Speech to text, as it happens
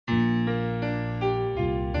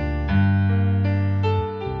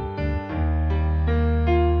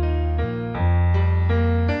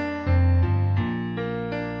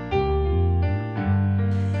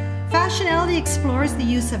Fashionality explores the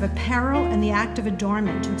use of apparel and the act of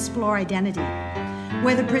adornment to explore identity.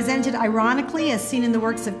 Whether presented ironically, as seen in the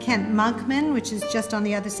works of Kent Monkman, which is just on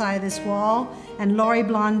the other side of this wall, and Laurie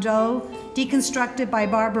Blondeau, deconstructed by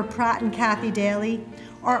Barbara Pratt and Kathy Daly,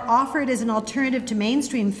 or offered as an alternative to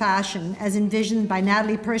mainstream fashion, as envisioned by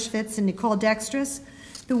Natalie Pershvitz and Nicole Dextrous,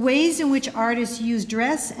 the ways in which artists use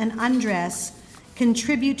dress and undress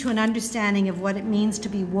contribute to an understanding of what it means to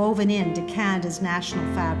be woven into Canada's national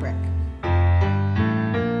fabric.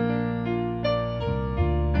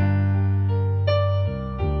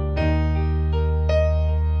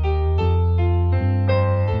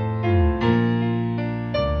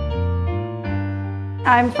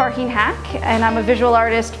 I'm Farheen Hack, and I'm a visual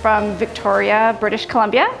artist from Victoria, British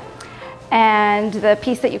Columbia. And the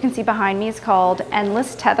piece that you can see behind me is called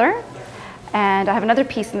Endless Tether. And I have another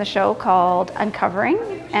piece in the show called Uncovering.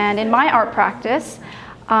 And in my art practice,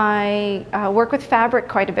 I work with fabric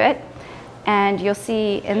quite a bit. And you'll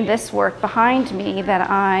see in this work behind me that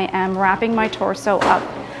I am wrapping my torso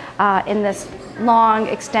up in this long,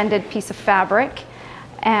 extended piece of fabric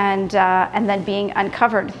and then being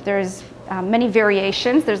uncovered. There's many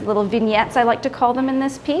variations. There's little vignettes, I like to call them, in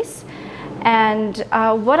this piece. And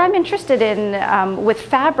what I'm interested in with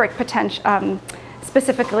fabric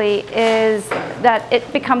specifically is that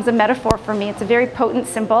it becomes a metaphor for me. It's a very potent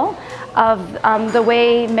symbol of the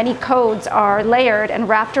way many codes are layered and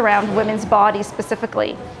wrapped around women's bodies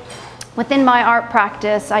specifically. Within my art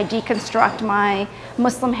practice, I deconstruct my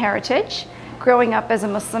Muslim heritage. Growing up as a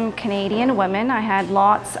Muslim Canadian woman, I had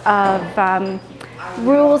lots of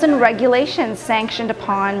rules and regulations sanctioned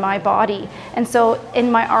upon my body. And so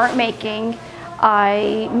in my art making,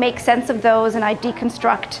 I make sense of those and I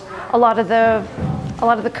deconstruct a lot of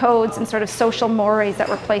the codes and sort of social mores that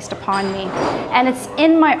were placed upon me. And it's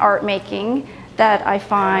in my art making that I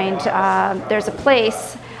find there's a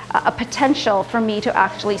place, a potential for me to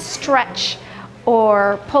actually stretch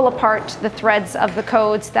or pull apart the threads of the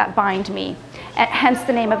codes that bind me. Hence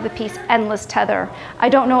the name of the piece, Endless Tether. I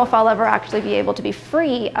don't know if I'll ever actually be able to be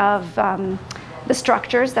free of the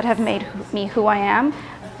structures that have made me who I am,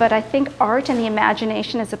 but I think art and the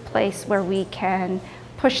imagination is a place where we can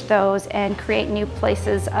push those and create new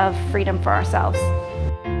places of freedom for ourselves.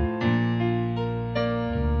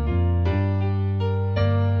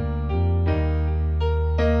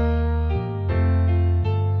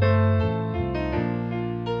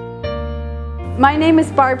 My name is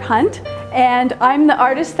Barb Hunt, and I'm the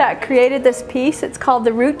artist that created this piece. It's called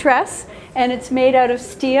the Root Dress, and it's made out of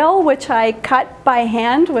steel, which I cut by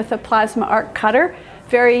hand with a plasma arc cutter.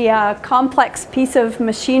 Very complex piece of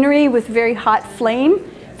machinery with very hot flame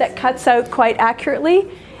that cuts out quite accurately.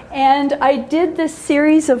 And I did this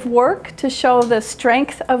series of work to show the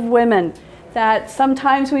strength of women, that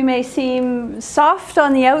sometimes we may seem soft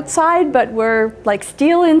on the outside, but we're like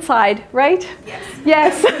steel inside, right?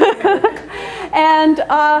 Yes. Yes. And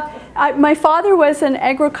my father was an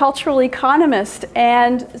agricultural economist,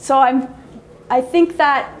 and so I think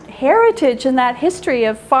that heritage and that history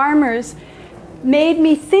of farmers made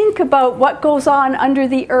me think about what goes on under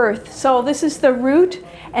the earth. So this is the root,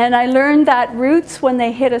 and I learned that roots, when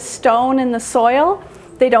they hit a stone in the soil,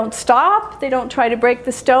 they don't stop, they don't try to break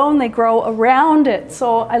the stone, they grow around it.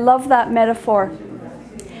 So I love that metaphor.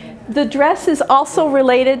 The dress is also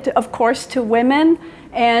related, of course, to women,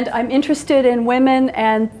 and I'm interested in women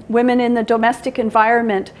and women in the domestic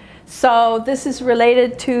environment. So this is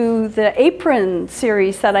related to the apron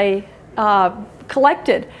series that I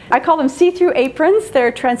collected. I call them see-through aprons.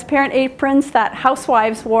 They're transparent aprons that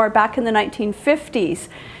housewives wore back in the 1950s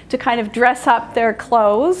to kind of dress up their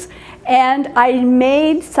clothes. And I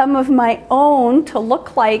made some of my own to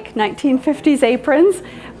look like 1950s aprons,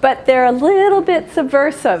 but they're a little bit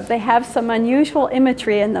subversive. They have some unusual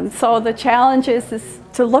imagery in them. So the challenge is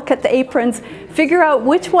to look at the aprons, figure out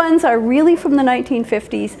which ones are really from the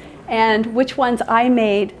 1950s and which ones I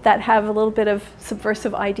made that have a little bit of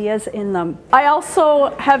subversive ideas in them. I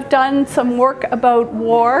also have done some work about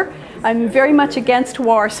war. I'm very much against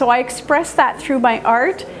war, so I express that through my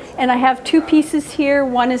art. And I have two pieces here.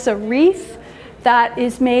 One is a wreath that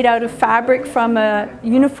is made out of fabric from a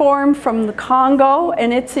uniform from the Congo,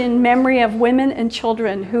 and it's in memory of women and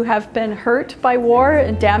children who have been hurt by war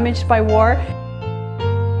and damaged by war.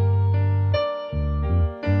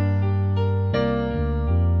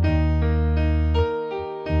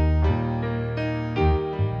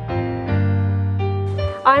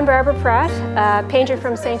 I'm Barbara Pratt, a painter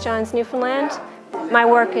from St. John's, Newfoundland. My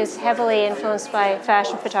work is heavily influenced by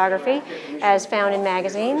fashion photography, as found in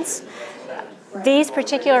magazines. These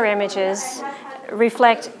particular images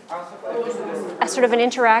reflect a sort of an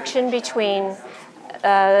interaction between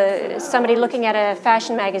somebody looking at a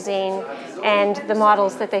fashion magazine and the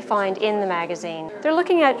models that they find in the magazine. They're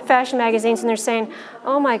looking at fashion magazines and they're saying,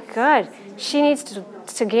 oh my God, she needs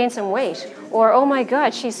to gain some weight. Or, oh my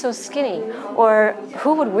God, she's so skinny. Or,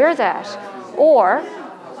 who would wear that? Or,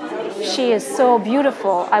 she is so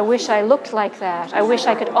beautiful, I wish I looked like that. I wish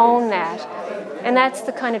I could own that. And that's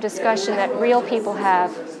the kind of discussion that real people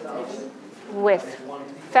have with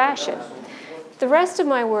fashion. The rest of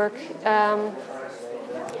my work,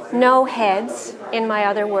 no heads in my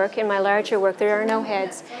other work, in my larger work, there are no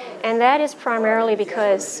heads. And that is primarily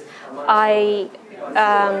because I'm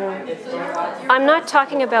not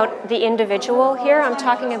talking about the individual here, I'm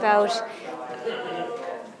talking about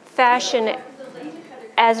fashion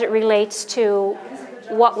as it relates to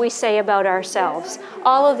what we say about ourselves.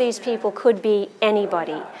 All of these people could be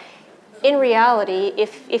anybody. In reality,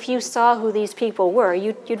 if you saw who these people were,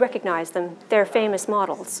 you'd recognize them. They're famous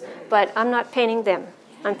models. But I'm not painting them.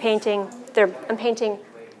 I'm painting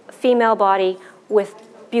a female body with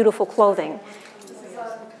beautiful clothing.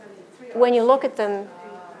 When you look at them,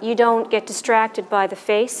 you don't get distracted by the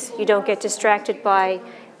face. You don't get distracted by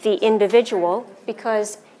the individual,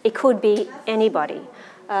 because it could be anybody.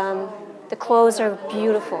 The clothes are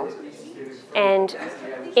beautiful, and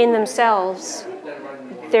in themselves,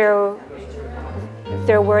 they're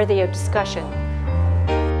worthy of discussion.